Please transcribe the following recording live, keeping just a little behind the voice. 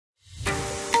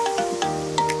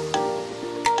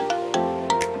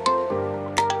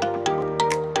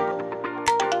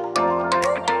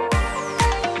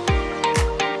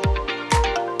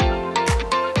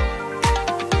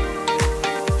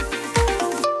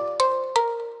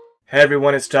Hey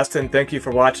everyone, it's Justin. Thank you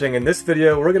for watching. In this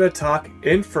video, we're going to talk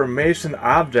information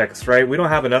objects, right? We don't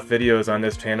have enough videos on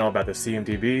this channel about the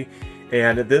CMDB,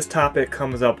 and this topic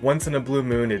comes up once in a blue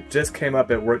moon. It just came up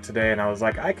at work today, and I was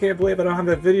like, I can't believe I don't have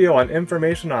a video on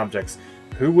information objects.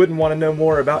 Who wouldn't want to know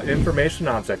more about information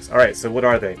objects? Alright, so what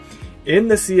are they? In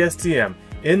the CSDM,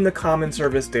 in the Common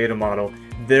Service Data Model,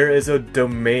 there is a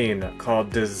domain called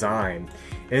design.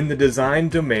 In the design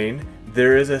domain,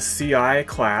 there is a CI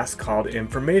class called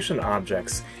information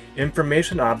objects.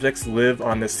 Information objects live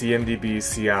on the CMDB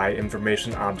CI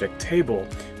information object table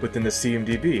within the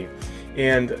CMDB.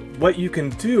 And what you can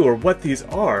do, or what these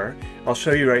are, I'll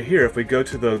show you right here if we go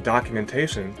to the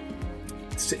documentation.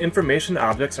 Information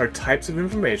objects are types of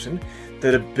information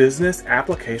that a business,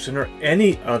 application, or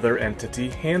any other entity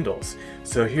handles.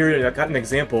 So here I've got an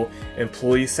example: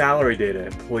 employee salary data,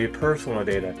 employee personal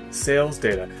data, sales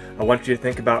data. I want you to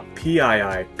think about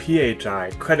PII, PHI,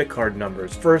 credit card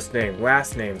numbers, first name,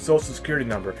 last name, social security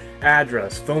number,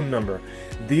 address, phone number.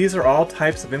 These are all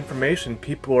types of information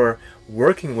people are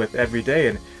working with every day,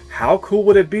 and how cool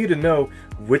would it be to know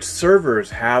which servers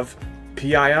have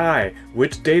PII,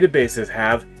 which databases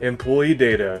have employee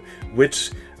data,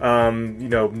 which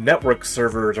network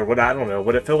servers, or what, I don't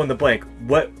know, fill in the blank,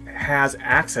 what has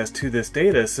access to this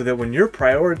data, so that when you're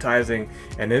prioritizing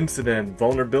an incident,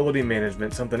 vulnerability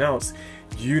management, something else,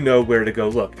 you know where to go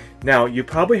look. Now, you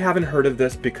probably haven't heard of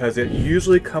this because it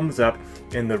usually comes up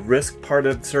in the risk part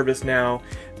of ServiceNow,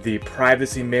 the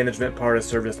privacy management part of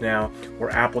ServiceNow,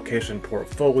 or application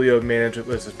portfolio management,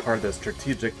 which is part of the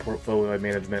strategic portfolio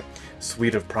management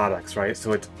suite of products, right?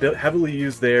 So it's heavily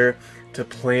used there to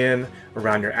plan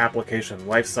around your application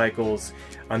life cycles,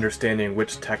 understanding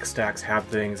which tech stacks have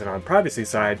things, and on privacy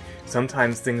side,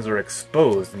 sometimes things are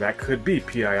exposed, and that could be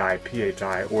PII,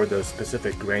 PHI, or those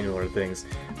specific granular things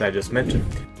that I just mentioned.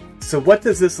 So what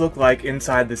does this look like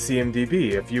inside the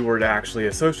CMDB if you were to actually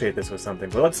associate this with something?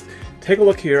 Well, let's take a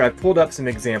look here. I've pulled up some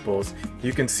examples.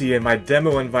 You can see in my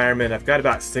demo environment, I've got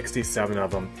about 67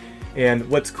 of them. And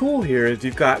what's cool here is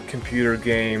you've got computer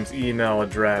games, email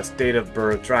address, date of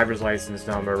birth, driver's license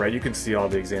number, right? You can see all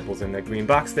the examples in that green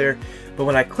box there. But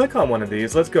when I click on one of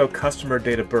these, let's go customer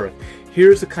date of birth.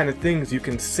 Here's the kind of things you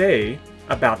can say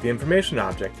about the information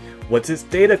object. What's its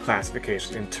data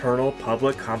classification? Internal,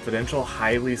 public, confidential,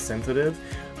 highly sensitive?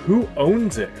 Who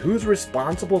owns it? Who's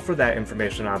responsible for that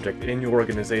information object in your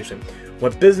organization?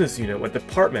 What business unit? What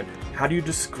department? How do you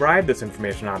describe this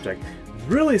information object?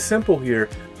 Really simple here,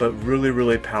 but really,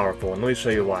 really powerful. And let me show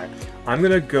you why. I'm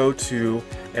going to go to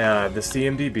the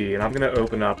CMDB, and I'm going to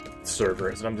open up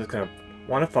servers. And I'm just going to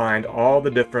want to find all the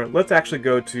different, let's actually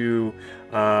go to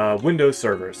Windows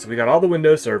servers. So we got all the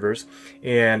Windows servers,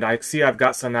 and I see I've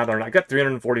got some now that I got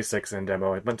 346 in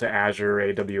demo. I went to Azure,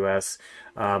 AWS.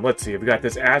 Let's see, we got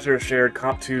this Azure Shared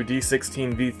Comp2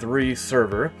 D16 V3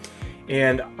 server.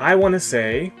 And I want to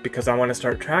say, because I want to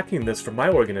start tracking this for my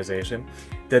organization,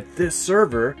 that this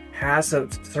server has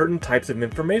certain types of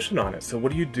information on it. So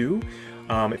what do?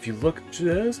 If you look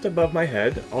just above my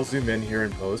head, I'll zoom in here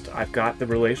in post. I've got the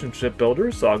relationship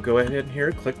builder, so I'll go ahead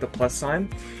here, click the plus sign,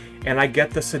 and I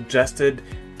get the suggested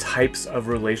types of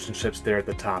relationships there at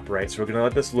the top, right? So we're going to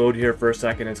let this load here for a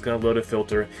second. It's going to load a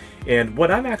filter, and what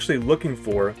I'm actually looking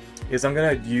for is I'm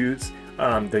going to use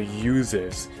the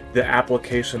uses, the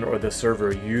application or the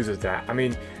server uses that. I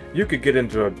mean, you could get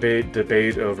into a big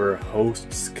debate over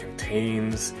hosts,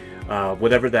 contains,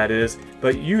 whatever that is,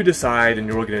 but you decide in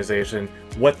your organization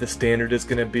what the standard is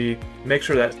going to be. Make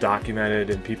sure that's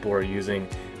documented and people are using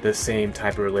the same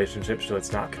type of relationship so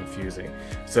it's not confusing.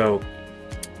 So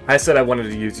I said I wanted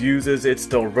to use uses. It's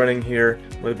still running here.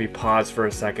 Let me pause for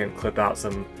a second, clip out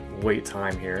some wait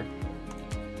time here.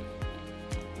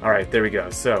 Alright, there we go.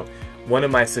 So one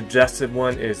of my suggested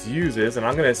one is uses, and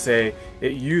I'm going to say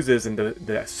it uses, and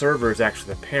the server is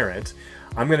actually the parent.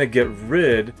 I'm going to get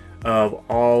rid of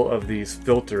all of these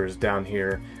filters down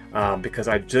here because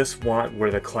I just want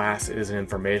where the class is an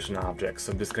information object.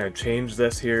 So I'm just going to change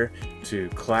this here to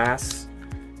class,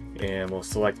 and we'll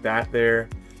select that there,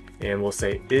 and we'll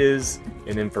say is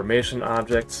an information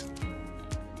object.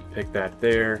 Pick that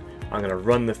there. I'm going to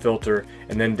run the filter,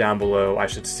 and then down below I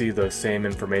should see those same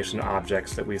information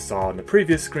objects that we saw in the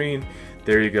previous screen.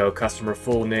 There you go, customer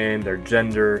full name, their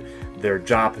gender, their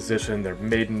job position, their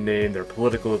maiden name, their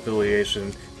political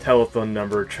affiliation, telephone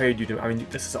number, trade union. I mean,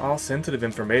 this is all sensitive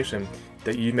information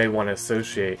that you may want to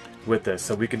associate with this.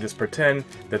 So we can just pretend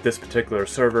that this particular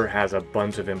server has a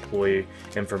bunch of employee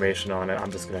information on it.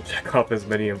 I'm just going to check off as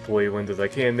many employee ones as I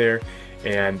can there,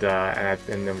 and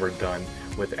then we're done.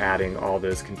 with adding all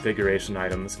those configuration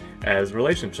items as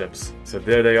relationships. So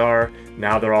there they are.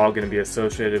 Now they're all going to be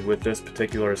associated with this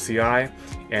particular CI,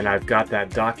 and I've got that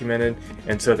documented.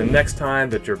 And so the next time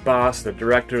that your boss, the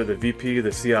director, the VP,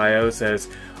 the CIO says,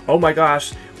 oh my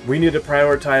gosh, we need to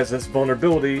prioritize this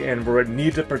vulnerability and we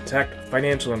need to protect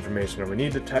financial information, or we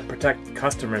need to protect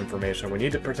customer information, or we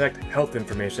need to protect health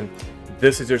information,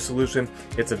 this is your solution.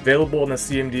 It's available in the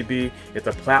CMDB. It's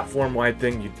a platform-wide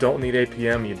thing. You don't need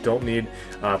APM. You don't need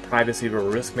privacy or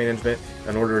risk management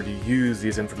in order to use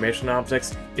these information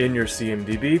objects in your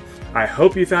CMDB. I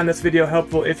hope you found this video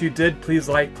helpful. If you did, please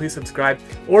like, please subscribe,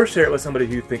 or share it with somebody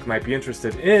who you think might be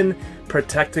interested in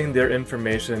protecting their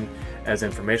information as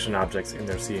information objects in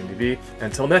their CMDB.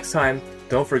 Until next time,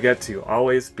 don't forget to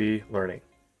always be learning.